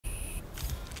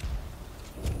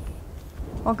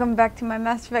Welcome back to my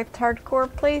Mass Effect Hardcore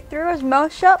playthrough as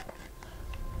Mousesup.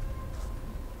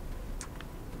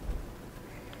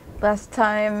 Last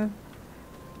time,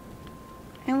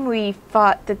 and we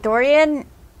fought the Thorian.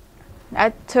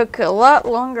 That took a lot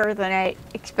longer than I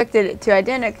expected it to. I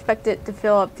didn't expect it to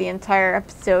fill up the entire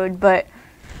episode, but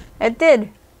it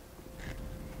did.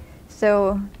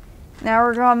 So now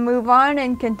we're gonna move on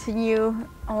and continue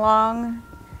along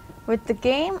with the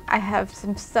game. I have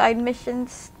some side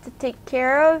missions to take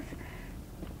care of.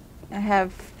 I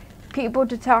have people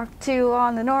to talk to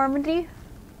on the Normandy.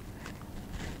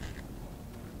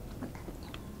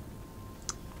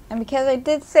 And because I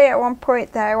did say at one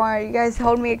point that I wanted you guys to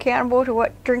hold me accountable to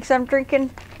what drinks I'm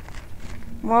drinking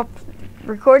while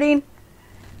recording,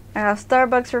 I got a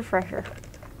Starbucks refresher.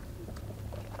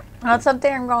 Not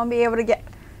something I'm going to be able to get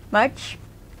much,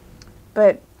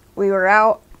 but we were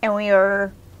out and we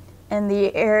were in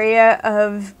the area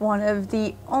of one of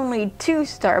the only 2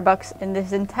 Starbucks in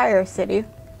this entire city,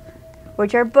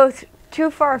 which are both too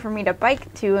far for me to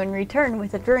bike to and return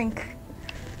with a drink.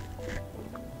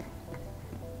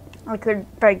 I could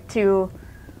bike to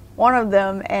one of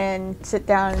them and sit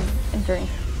down and drink,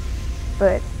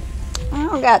 but I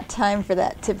don't got time for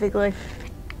that typically.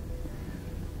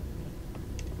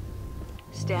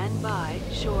 Stand by,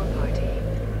 shore party.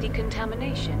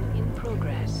 Decontamination in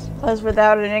progress. Plus,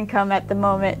 without an income at the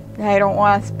moment, I don't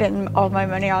want to spend all my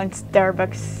money on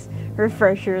Starbucks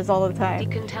refreshers all the time.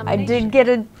 I did get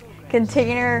a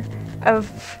container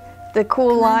of the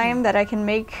cool lime that I can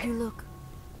make. You look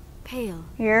pale.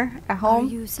 Here at home.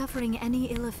 Are you suffering any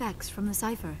ill effects from the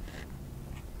cipher?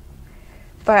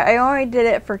 But I only did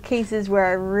it for cases where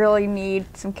I really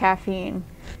need some caffeine.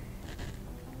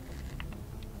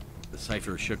 The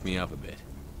cipher shook me up a bit.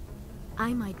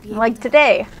 I might be able like to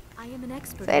today. I am an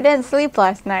expert. So I didn't sleep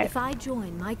last night. If I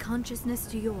join my consciousness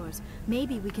to yours,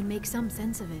 maybe we can make some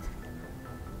sense of it.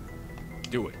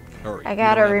 Do it. Hurry. I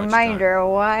got a reminder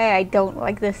of why I don't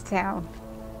like this town.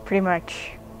 Pretty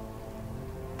much.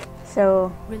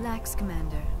 So Relax,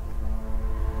 Commander.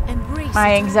 Embrace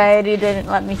my anxiety didn't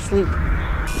let me sleep.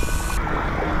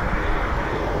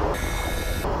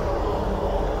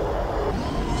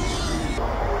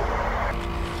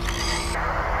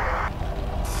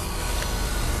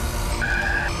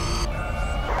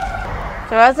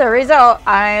 So as a result,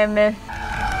 I'm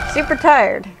super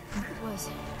tired. It was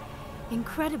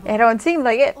incredible. It don't seem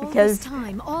like it All because this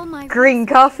time, all my green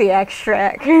coffee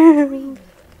extract. I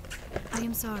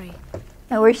am sorry.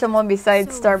 I wish someone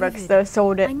besides So Starbucks vivid. though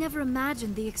sold it. I never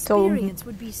imagined the Sold experience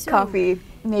would be so coffee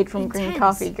made from green intense.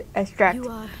 coffee extract You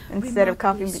are instead of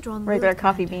coffee, remarkably strong-willed, regular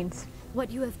coffee Commander. beans.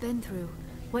 What you have been through,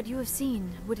 what you have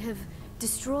seen, would have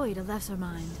destroyed a lesser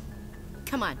mind.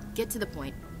 Come on, get to the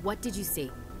point. What did you see?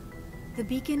 The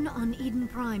beacon on Eden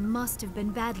Prime must have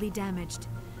been badly damaged.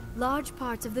 Large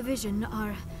parts of the vision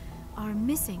are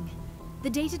missing. The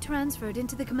data transferred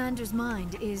into the commander's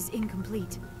mind is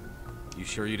incomplete. You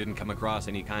sure you didn't come across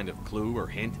any kind of clue or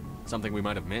hint? Something we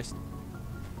might have missed?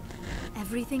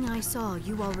 Everything I saw,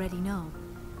 you already know.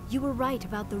 You were right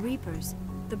about the Reapers.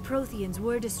 The Protheans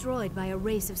were destroyed by a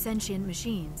race of sentient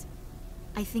machines.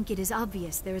 I think it is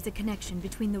obvious there is a connection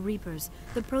between the Reapers,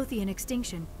 the Prothean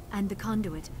extinction, and the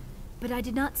Conduit. But I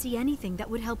did not see anything that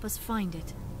would help us find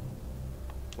it.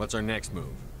 What's our next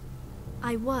move?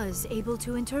 I was able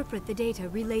to interpret the data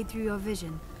relayed through your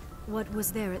vision. What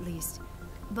was there, at least.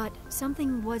 But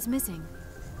something was missing.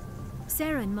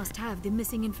 Saren must have the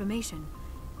missing information.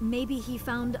 Maybe he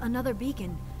found another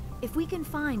beacon. If we can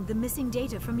find the missing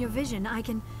data from your vision, I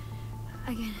can...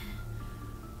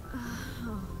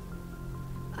 Oh,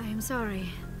 I am sorry.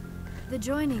 The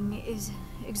joining is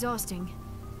exhausting.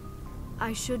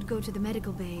 I should go to the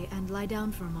medical bay and lie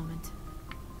down for a moment.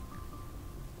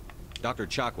 Dr.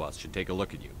 Chakwas should take a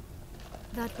look at you.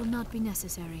 That will not be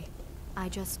necessary. I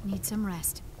just need some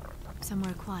rest.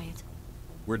 Somewhere quiet.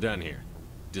 We're done here.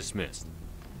 Dismissed.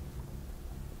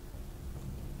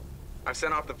 I've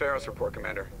sent off the Pharos report,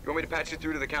 Commander. You want me to patch you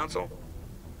through to the Council?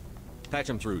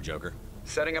 Patch him through, Joker.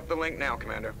 Setting up the link now,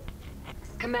 Commander.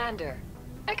 Commander,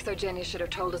 Exogenius should have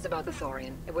told us about the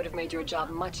Thorian. It would have made your job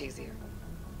much easier.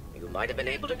 You might have been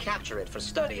able to capture it for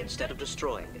study instead of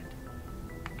destroying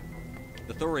it.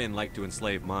 The Thorian liked to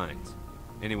enslave minds.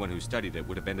 Anyone who studied it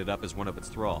would have ended up as one of its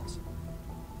thralls.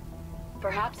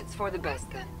 Perhaps it's for the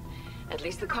best then. At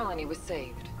least the colony was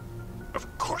saved.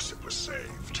 Of course it was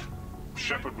saved.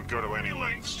 Shepard would go to any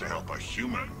lengths to help a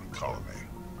human colony.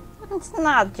 It's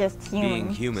not just human. Being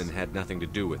human had nothing to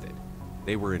do with it.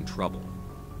 They were in trouble.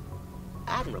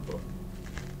 Admirable.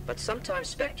 But sometimes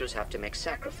Spectres have to make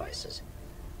sacrifices.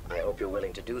 I hope you're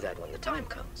willing to do that when the time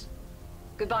comes.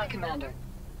 Goodbye, Commander.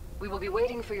 We will be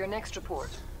waiting for your next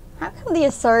report. How come the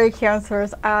Asari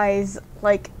counselor's eyes,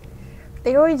 like,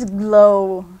 they always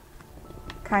glow,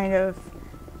 kind of,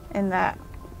 in that?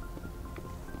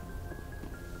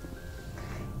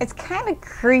 It's kind of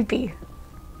creepy.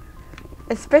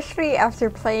 Especially after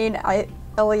playing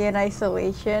Alien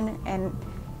Isolation and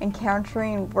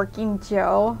encountering Working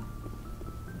Joe.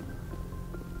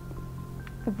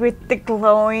 With the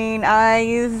glowing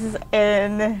eyes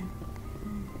and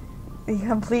the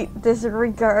complete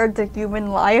disregard to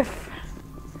human life.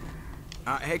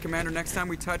 Hey, Commander, next time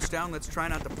we touch down, let's try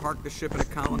not to park the ship in a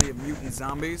colony of mutant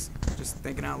zombies. Just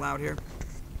thinking out loud here.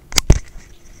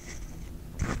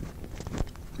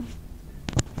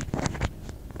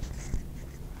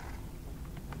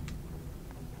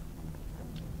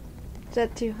 Is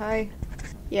that too high?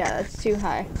 Yeah, that's too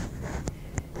high.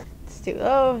 It's too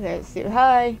low, that's too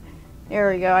high.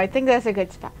 There we go, I think that's a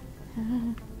good spot.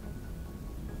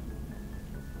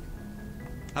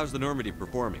 How's the Normandy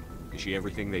performing? Is she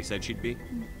everything they said she'd be?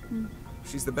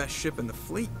 She's the best ship in the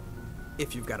fleet,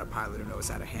 if you've got a pilot who knows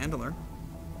how to handle her.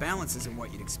 Balance isn't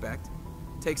what you'd expect.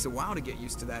 Takes a while to get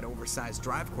used to that oversized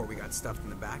drive core we got stuffed in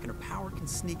the back, and her power can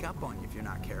sneak up on you if you're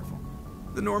not careful.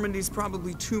 The Normandy's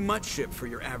probably too much ship for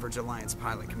your average Alliance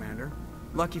pilot, Commander.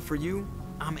 Lucky for you,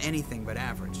 I'm anything but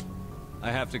average.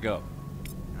 I have to go.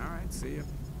 Alright, see ya.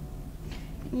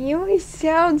 You always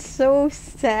sound so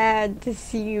sad to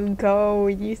see you go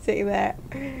when you say that.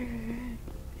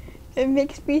 It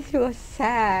makes me feel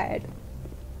sad.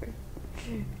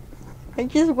 I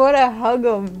just want to hug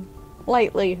him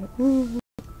lightly.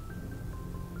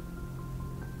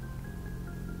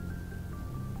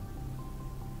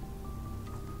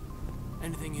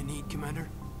 Anything you need, Commander?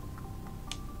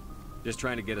 Just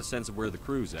trying to get a sense of where the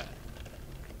crew's at.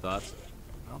 Thoughts?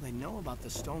 Well, they know about the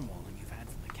stonewalling you've had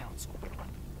from the Council.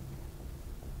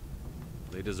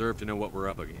 They deserve to know what we're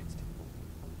up against.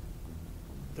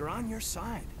 They're on your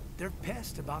side. They're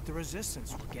pissed about the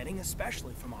resistance we're getting,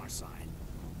 especially from our side.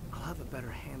 I'll have a better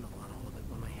handle on all of it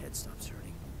when my head stops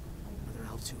hurting. Another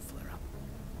L2 flare-up.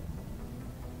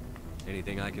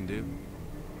 Anything I can do?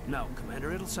 No,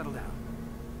 Commander, it'll settle down.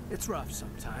 It's rough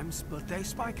sometimes, but they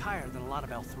spike higher than a lot of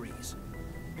L3s.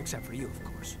 Except for you, of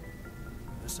course.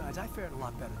 Besides, I fared a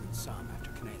lot better than some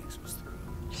after Kinetics was through.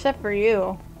 Except for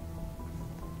you.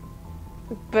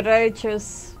 But I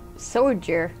chose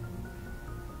Soldier.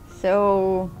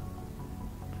 So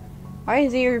why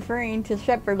is he referring to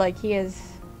Shepard like he has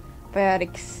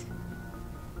biotics?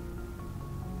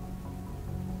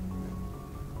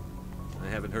 I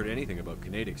haven't heard anything about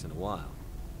kinetics in a while.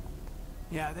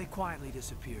 Yeah, they quietly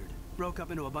disappeared. Broke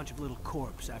up into a bunch of little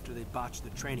corps after they botched the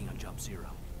training on Jump Zero.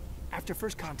 After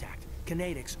first contact,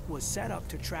 Kinetics was set up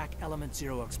to track Element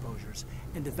Zero exposures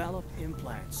and develop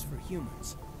implants for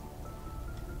humans.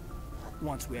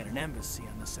 Once we had an embassy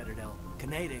on the Citadel,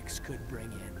 Kinetics could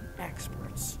bring in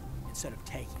experts instead of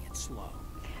taking it slow.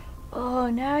 Oh,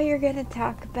 now you're gonna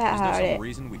talk about Is there it. some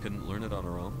reason we couldn't learn it on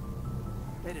our own?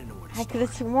 They didn't know where to I start. could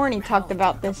have sworn he talked Hell,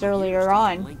 about it took a this couple of years earlier to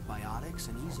on. link biotics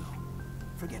and Ezo.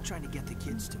 Forget trying to get the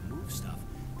kids to move stuff.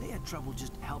 They had trouble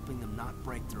just helping them not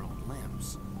break their own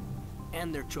limbs.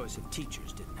 And their choice of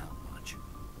teachers didn't help much.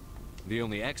 The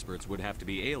only experts would have to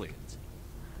be aliens.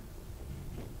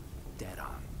 Dead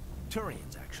on.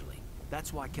 Turians, actually.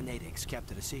 That's why Kinetics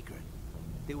kept it a secret.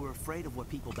 They were afraid of what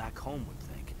people back home would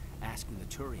think, asking the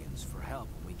Turians for help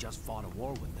when we just fought a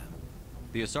war with them.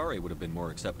 The Asari would have been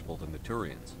more acceptable than the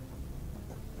Turians.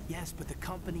 Yes, but the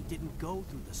company didn't go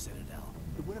through the Citadel.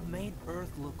 It would have made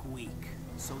Earth look weak,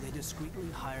 so they discreetly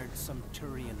hired some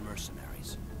Turian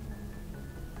mercenaries.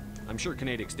 I'm sure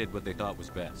Kinetics did what they thought was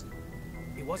best.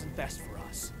 It wasn't best for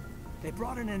us. They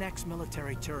brought in an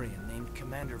ex-military Turian named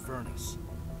Commander Vernus.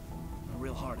 A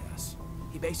real hard-ass.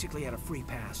 He basically had a free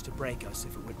pass to break us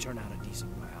if it would turn out a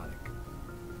decent biotic.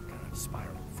 Kind of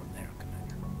spiraled from there,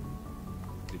 Commander.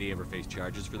 Did he ever face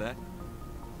charges for that?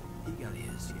 He got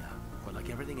his, yeah. But like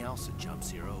everything else at Jump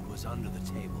Zero, it was under the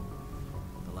table.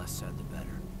 The less said, the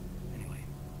better. Anyway,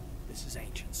 this is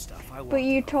ancient stuff. But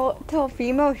you tell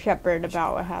female Shepard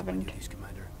about what happened.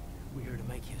 Commander. We're here to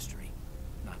make history,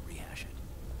 not rehash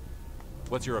it.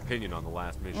 What's your opinion on the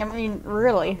last mission? I mean,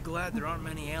 really. I'm glad there aren't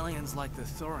many aliens like the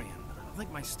Thorian, but I don't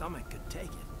think my stomach could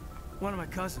take it. One of my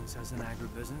cousins has an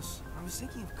agribusiness. I was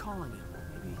thinking of calling him.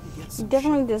 Maybe he can get He some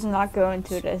definitely shit. does not go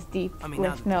into it as deep I mean,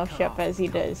 now with that they're male cut ship off as he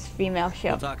the company. does female We'll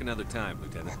ship. talk another time,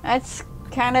 Lieutenant. That's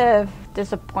kind of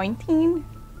disappointing,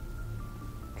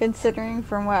 considering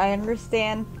from what I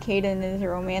understand, Kaden is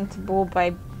romanceable by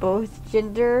both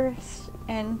genders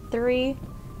in 3.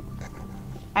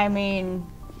 I mean,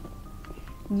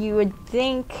 you would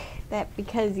think that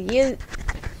because he is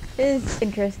is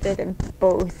interested in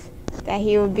both. That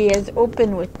he would be as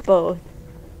open with both.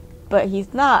 But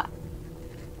he's not.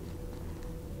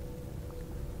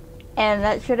 And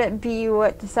that shouldn't be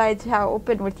what decides how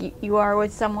open with you are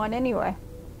with someone anyway.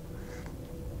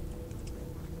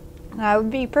 I would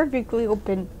be perfectly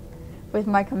open with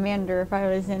my commander if I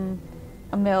was in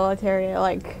a military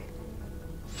like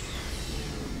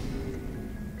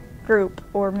group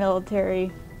or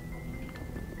military.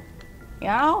 You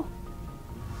know?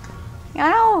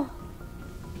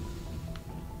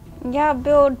 You gotta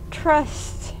build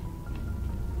trust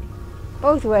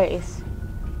both ways.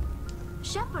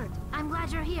 Shepard, I'm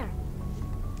glad you're here.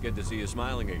 Good to see you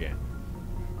smiling again,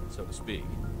 so to speak.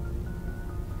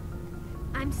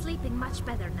 I'm sleeping much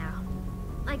better now.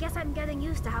 I guess I'm getting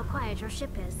used to how quiet your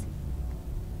ship is.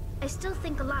 I still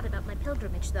think a lot about my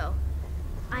pilgrimage, though.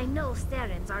 I know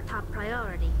Starin's our top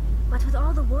priority, but with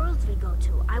all the worlds we go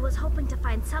to, I was hoping to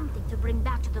find something to bring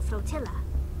back to the flotilla.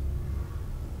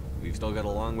 We've still got a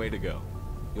long way to go.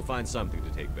 You'll find something to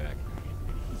take back.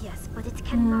 Yes, but it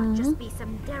cannot just be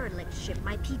some derelict ship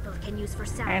my people can use for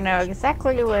salvage. I know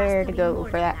exactly where to go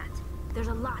for that. There's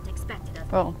a lot expected of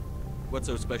me. Well, What's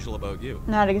so special about you?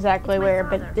 not exactly where,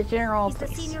 father. but the general He's place.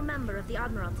 the senior member of the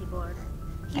Admiralty Board.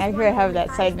 He's I one actually of have only that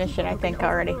 5 side mission, people I who think, can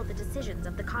already. overrule the decisions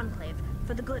of the Conclave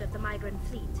for the good of the migrant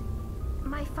fleet.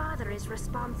 My father is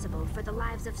responsible for the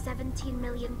lives of 17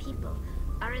 million people.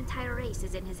 Our entire race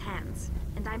is in his hands,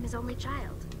 and I'm his only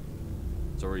child.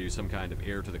 So are you some kind of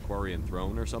heir to the Quarian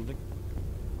throne or something?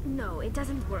 No, it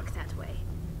doesn't work that way.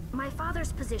 My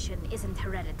father's position isn't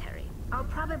hereditary. I'll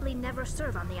probably never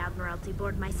serve on the Admiralty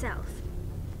Board myself.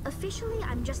 Officially,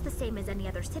 I'm just the same as any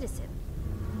other citizen.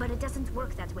 But it doesn't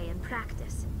work that way in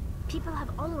practice. People have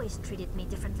always treated me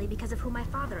differently because of who my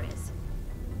father is.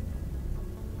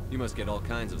 You must get all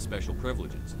kinds of special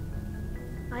privileges.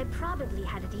 I probably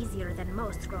had it easier than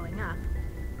most growing up.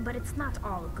 But it's not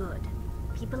all good.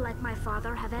 People like my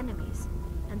father have enemies,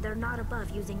 and they're not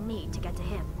above using me to get to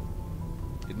him.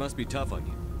 It must be tough on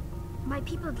you. My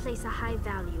people place a high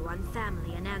value on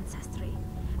family and ancestry.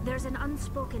 There's an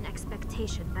unspoken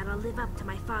expectation that I'll live up to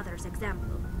my father's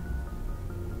example.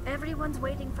 Everyone's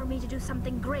waiting for me to do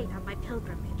something great on my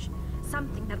pilgrimage.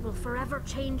 Something that will forever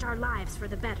change our lives for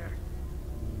the better.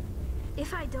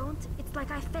 If I don't, it's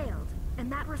like I failed,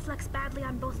 and that reflects badly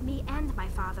on both me and my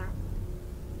father.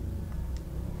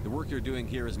 The work you're doing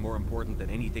here is more important than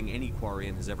anything any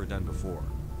Quarian has ever done before.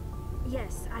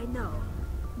 Yes, I know.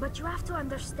 But you have to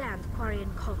understand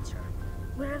Quarian culture.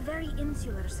 We're a very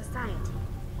insular society.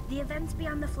 The events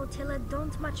beyond the flotilla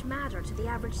don't much matter to the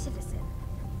average citizen.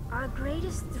 Our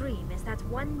greatest dream is that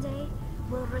one day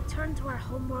we'll return to our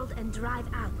homeworld and drive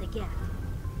out the Geth.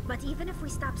 But even if we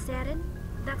stop Saren,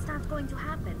 that's not going to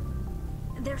happen.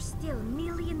 There's still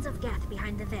millions of Geth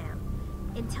behind the veil.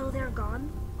 Until they're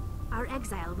gone, our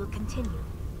exile will continue.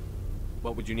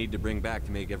 What would you need to bring back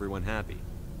to make everyone happy?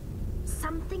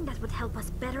 Something that would help us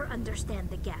better understand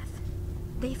the Geth.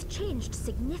 They've changed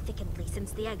significantly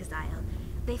since the exile.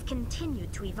 They've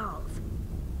continued to evolve.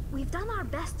 We've done our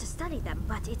best to study them,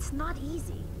 but it's not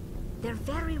easy. They're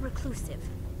very reclusive.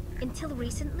 Until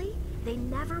recently, they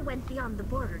never went beyond the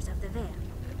borders of the Veil.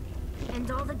 And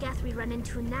all the Geth we run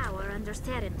into now are under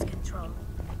Saren's control.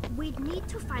 We'd need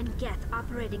to find Geth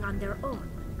operating on their own,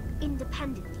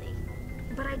 independently.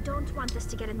 But I don't want this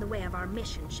to get in the way of our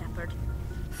mission, Shepard.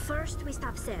 First, we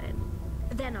stop Saren.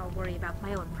 Then I'll worry about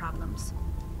my own problems.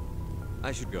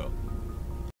 I should go.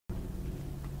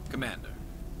 Commander,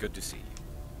 good to see you.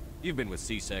 You've been with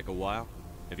CSEC a while.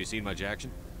 Have you seen much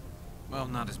action? Well,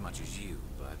 not as much as you,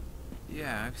 but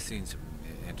yeah, I've seen some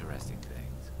interesting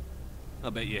things.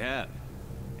 I'll bet you have.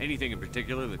 Anything in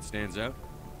particular that stands out?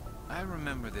 I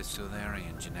remember this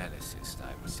Solarian geneticist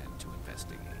I was sent to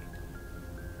investigate.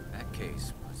 That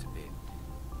case was a bit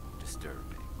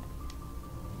disturbing.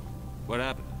 What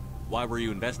happened? Why were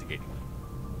you investigating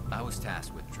them? I was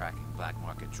tasked with tracking black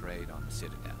market trade on the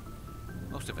Citadel.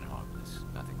 Most of it harmless,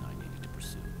 nothing I needed to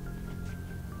pursue.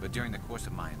 But during the course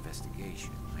of my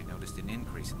investigation, I noticed an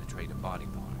increase in the trade of body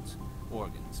parts,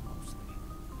 organs mostly.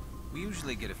 We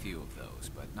usually get a few of those,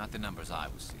 but not the numbers I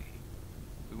was seeing.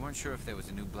 We weren't sure if there was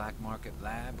a new black market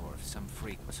lab or if some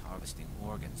freak was harvesting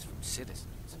organs from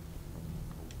citizens.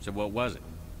 So what was it?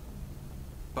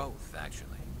 Both, actually.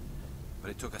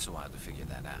 But it took us a while to figure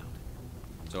that out.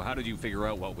 So how did you figure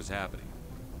out what was happening?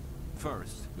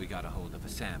 First, we got a hold of a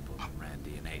sample and ran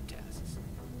DNA tests.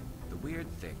 The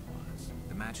weird thing was,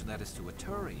 the match led us to a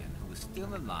Turian who was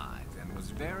still alive and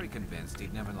was very convinced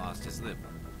he'd never lost his liver.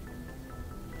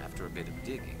 After a bit of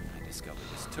digging, I discovered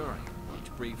this Turian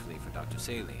worked briefly for Dr.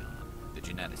 Salion, the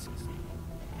geneticist.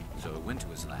 So I went to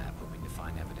his lab hoping to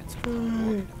find evidence of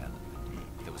organ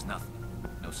development. There was nothing.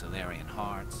 No Solarian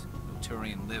hearts, no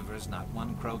Turian livers, not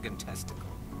one Krogan testicle.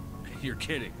 You're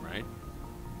kidding, right?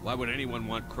 Why would anyone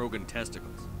want Krogan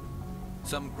testicles?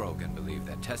 Some Krogan believe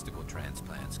that testicle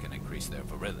transplants can increase their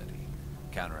virility,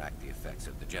 counteract the effects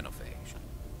of the genophage.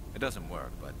 It doesn't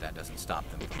work, but that doesn't stop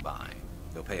them from buying.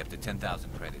 They'll pay up to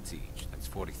 10,000 credits each. That's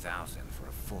 40,000 for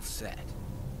a full set.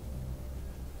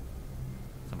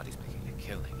 Somebody's making a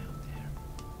killing out there.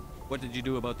 What did you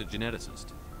do about the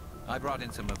geneticist? I brought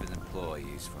in some of his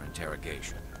employees for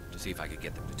interrogation, to see if I could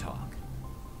get them to talk.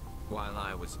 While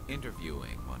I was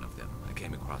interviewing one of them, I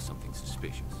came across something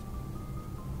suspicious.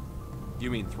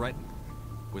 You mean threatened?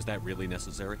 Was that really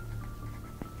necessary?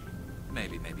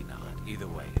 Maybe, maybe not. Either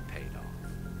way, it paid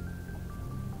off.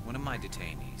 One of my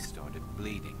detainees started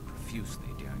bleeding profusely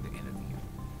during the interview.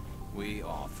 We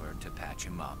offered to patch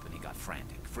him up, and he got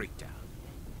frantic, freaked out.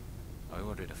 I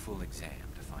ordered a full exam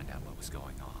to find out what was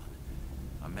going on.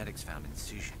 Our medics found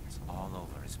incisions all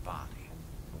over his body,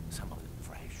 some of them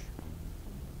fresh.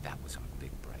 That was our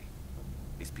big break.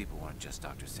 These people weren't just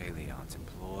Dr. Salion's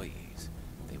employees.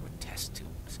 They were test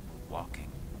tubes.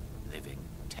 Walking, living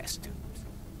test tubes.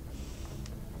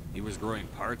 He was growing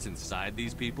parts inside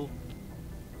these people?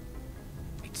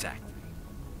 Exactly.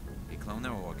 He cloned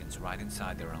their organs right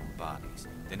inside their own bodies.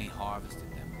 Then he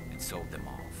harvested them and sold them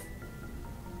off.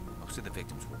 Most of the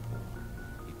victims were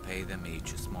poor. He'd pay them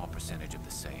each a small percentage of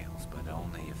the sales, but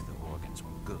only if the organs were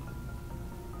good.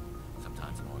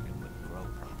 Sometimes an organ wouldn't grow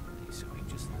properly, so he'd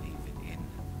just leave it in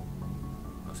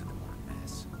them. Most of them were a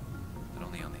mess, but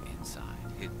only on the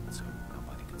inside, hidden so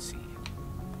nobody could see him.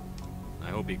 I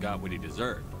hope he got what he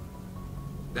deserved.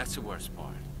 That's the worst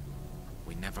part.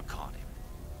 We never caught him.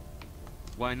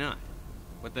 Why not?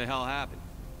 What the hell happened?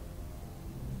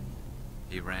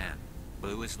 He ran,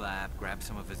 blew his lab, grabbed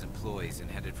some of his employees, and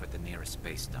headed for the nearest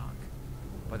space dock.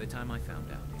 By the time I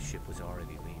found out, his ship was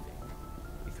already leaving.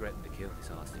 He threatened to kill his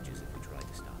hostages if we tried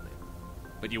to stop him.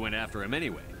 But you went after him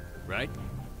anyway, right?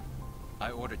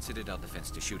 I ordered Citadel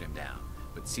Defense to shoot him down,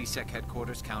 but CSEC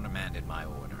headquarters countermanded my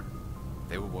order.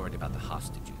 They were worried about the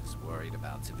hostages, worried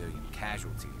about civilian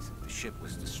casualties. The ship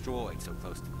was destroyed so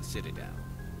close to the Citadel.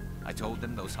 I told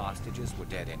them those hostages were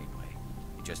dead anyway.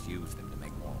 He just used them to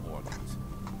make more organs.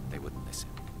 They wouldn't listen.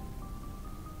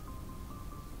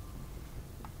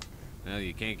 Well,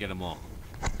 you can't get them all.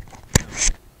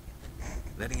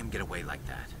 Letting him get away like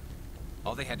that.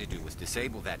 All they had to do was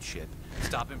disable that ship,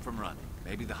 stop him from running.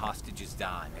 Maybe the hostages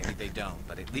die, maybe they don't,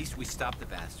 but at least we stopped the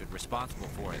bastard responsible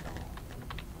for it all.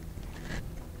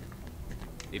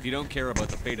 If you don't care about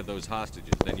the fate of those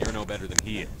hostages, then you're no better than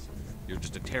he is. You're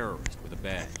just a terrorist with a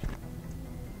badge.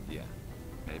 Yeah,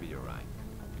 maybe you're right.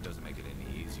 It doesn't make it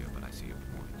any easier, but I see your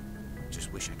point.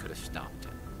 Just wish I could have stopped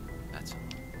him. That's all.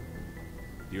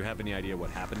 Do you have any idea what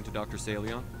happened to Dr.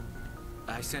 Salion?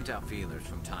 I sent out feelers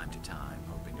from time to time,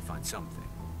 hoping to find something.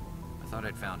 I thought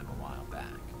I'd found him a while back.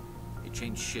 He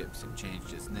changed ships and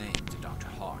changed his name to Dr.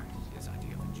 Hart, his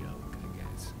idea of a joke, I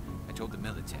guess. I told the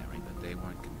military, but they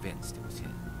weren't convinced it was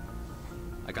him.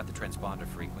 I got the transponder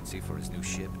frequency for his new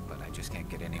ship, but I just can't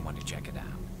get anyone to check it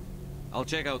out. I'll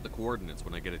check out the coordinates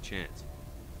when I get a chance.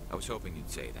 I was hoping you'd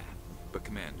say that. But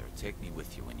Commander, take me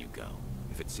with you when you go.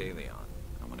 If it's Salion,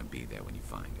 I want to be there when you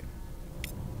find him.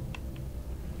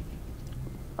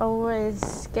 Always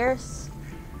scarce.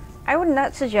 I would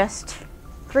not suggest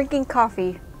drinking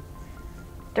coffee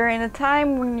during a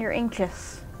time when you're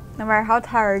anxious, no matter how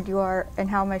tired you are and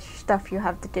how much stuff you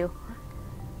have to do.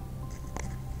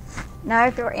 Now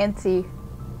I feel antsy.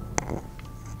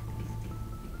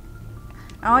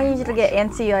 I don't usually get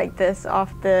antsy like this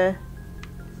off the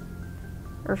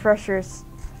refreshers.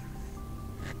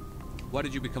 Why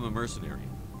did you become a mercenary?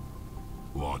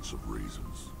 Lots of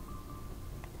reasons.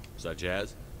 Such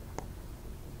as?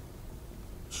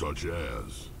 Such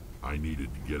as, I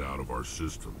needed to get out of our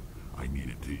system. I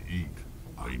needed to eat.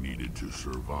 I needed to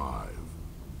survive.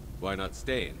 Why not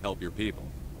stay and help your people?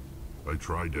 I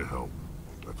tried to help.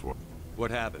 That's what... What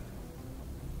happened?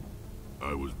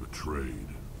 I was betrayed.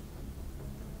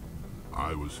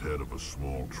 I was head of a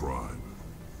small tribe.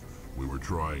 We were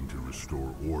trying to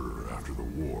restore order after the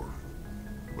war,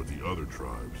 but the other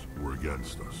tribes were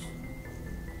against us.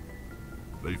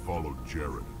 They followed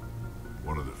Jared,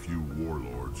 one of the few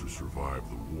warlords who survived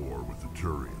the war with the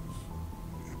Turians.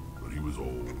 But he was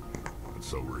old, and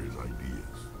so were his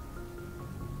ideas.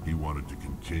 He wanted to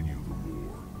continue the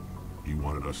war. He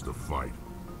wanted us to fight.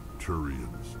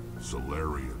 Turians,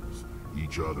 Solarians,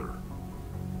 each other.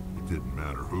 It didn't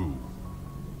matter who,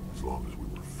 as long as we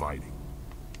were fighting.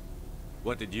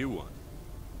 What did you want?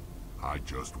 I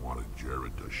just wanted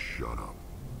Jared to shut up.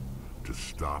 to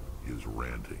stop his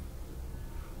ranting.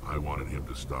 I wanted him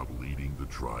to stop leading the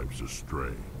tribes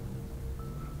astray.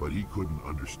 But he couldn't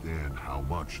understand how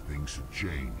much things had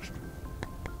changed.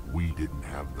 We didn't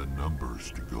have the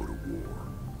numbers to go to war.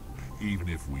 Even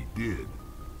if we did,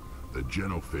 the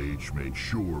genophage made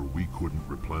sure we couldn't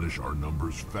replenish our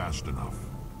numbers fast enough.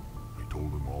 I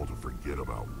told them all to forget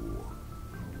about war.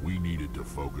 We needed to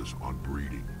focus on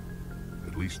breeding,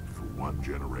 at least for one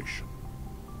generation.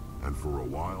 And for a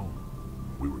while,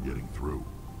 we were getting through.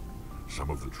 Some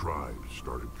of the tribes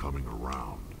started coming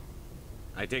around.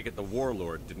 I take it the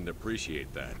warlord didn't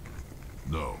appreciate that.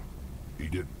 No, he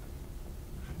didn't.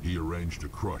 He arranged a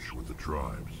crush with the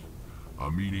tribes. A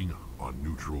meeting on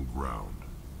neutral ground.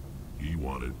 He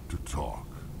wanted to talk.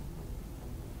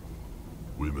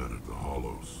 We met at the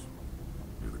Hollows,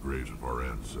 near the graves of our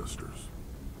ancestors.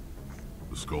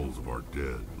 The skulls of our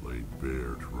dead laid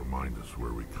bare to remind us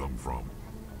where we come from,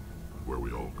 where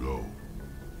we all go.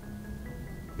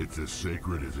 It's as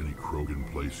sacred as any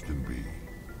Krogan place can be.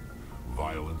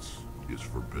 Violence is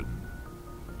forbidden.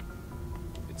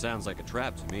 It sounds like a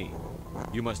trap to me.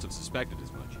 You must have suspected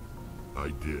as much. I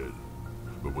did.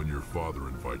 But when your father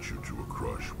invites you to a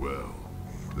crush, well,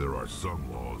 there are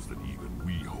some laws that even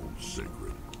we hold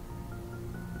sacred.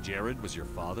 Jared was your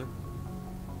father?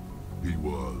 He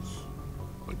was,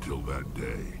 until that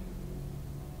day.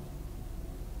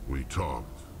 We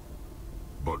talked,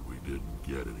 but we didn't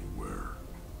get anywhere.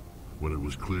 When it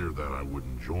was clear that I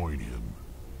wouldn't join him,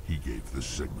 he gave the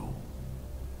signal.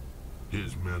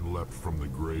 His men leapt from the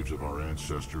graves of our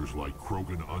ancestors like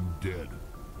Krogan undead.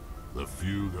 The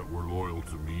few that were loyal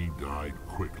to me died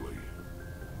quickly.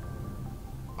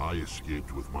 I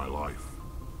escaped with my life,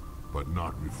 but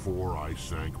not before I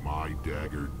sank my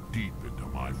dagger deep into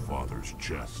my father's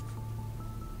chest.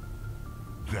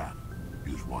 That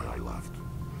is why I left,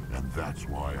 and that's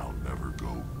why I'll never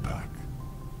go back.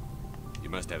 You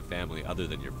must have family other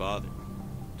than your father.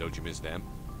 Don't you miss them?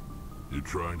 You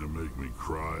trying to make me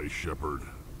cry, Shepard?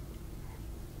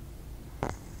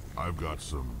 I've got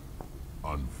some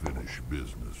unfinished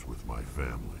business with my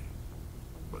family,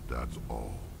 but that's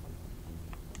all.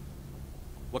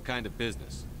 What kind of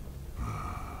business?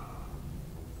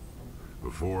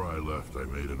 Before I left, I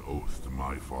made an oath to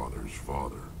my father's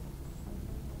father.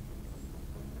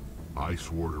 I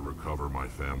swore to recover my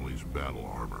family's battle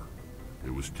armor.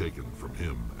 It was taken from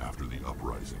him after the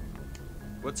uprising.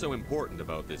 What's so important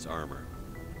about this armor?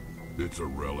 It's a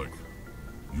relic.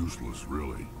 Useless,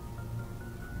 really.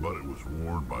 But it was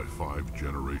worn by 5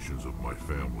 generations of my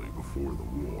family before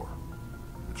the war.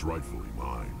 It's rightfully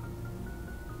mine.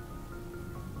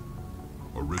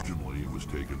 Originally, it was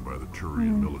taken by the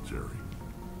Turian military.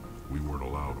 We weren't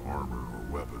allowed armor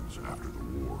or weapons after the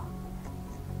war.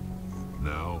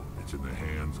 Now, it's in the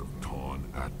hands of Taun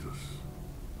Actus,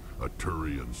 a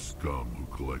Turian scum who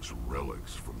collects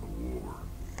relics from the war.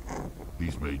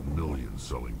 He's made millions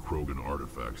selling Krogan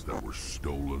artifacts that were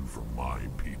stolen from my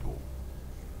people.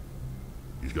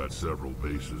 He's got several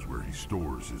bases where he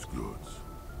stores his goods,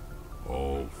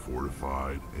 all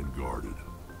fortified and guarded.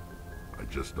 I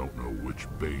just don't know which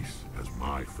base has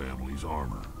my family's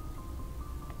armor.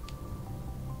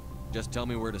 Just tell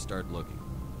me where to start looking.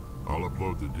 I'll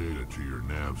upload the data to your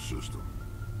nav system.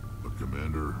 But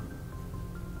Commander,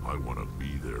 I want to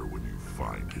be there when you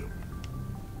find him.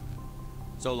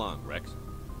 So long, Rex.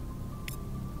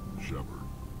 Shepard.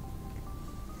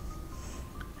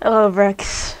 Hello,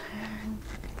 Rex.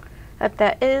 But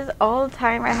that is all the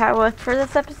time I have left for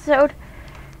this episode.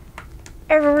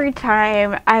 Every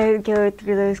time I go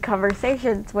through those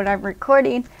conversations when I'm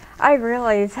recording, I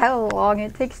realize how long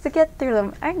it takes to get through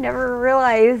them. I never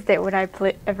realized that when I've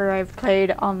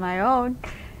played on my own.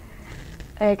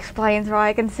 It explains why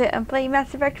I can sit and play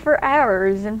Mass Effect for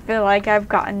hours and feel like I've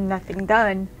gotten nothing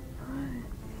done.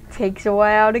 It takes a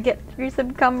while to get through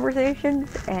some conversations,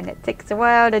 and it takes a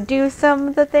while to do some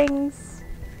of the things.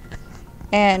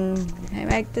 And my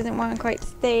mic doesn't want to quite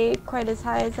stay quite as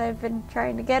high as I've been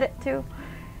trying to get it to.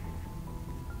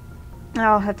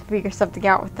 I'll have to figure something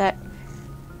out with that.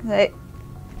 I'm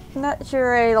not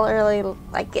sure I really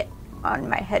like it on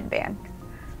my headband.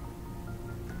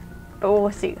 But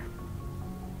we'll see.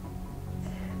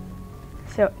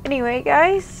 So anyway,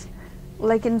 guys,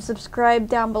 like and subscribe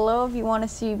down below if you want to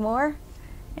see more.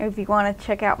 And if you want to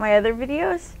check out my other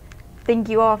videos. Thank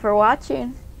you all for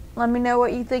watching. Let me know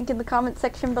what you think in the comment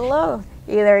section below.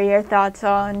 Either your thoughts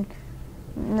on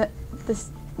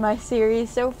my series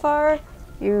so far,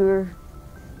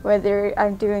 whether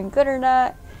I'm doing good or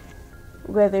not,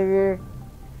 whether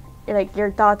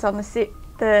your thoughts on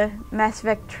the Mass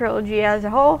Effect trilogy as a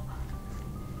whole,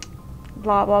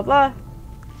 blah blah blah.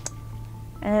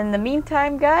 And in the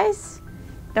meantime, guys,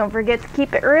 don't forget to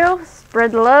keep it real,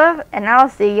 spread the love, and I'll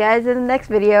see you guys in the next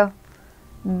video.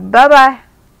 Bye-bye.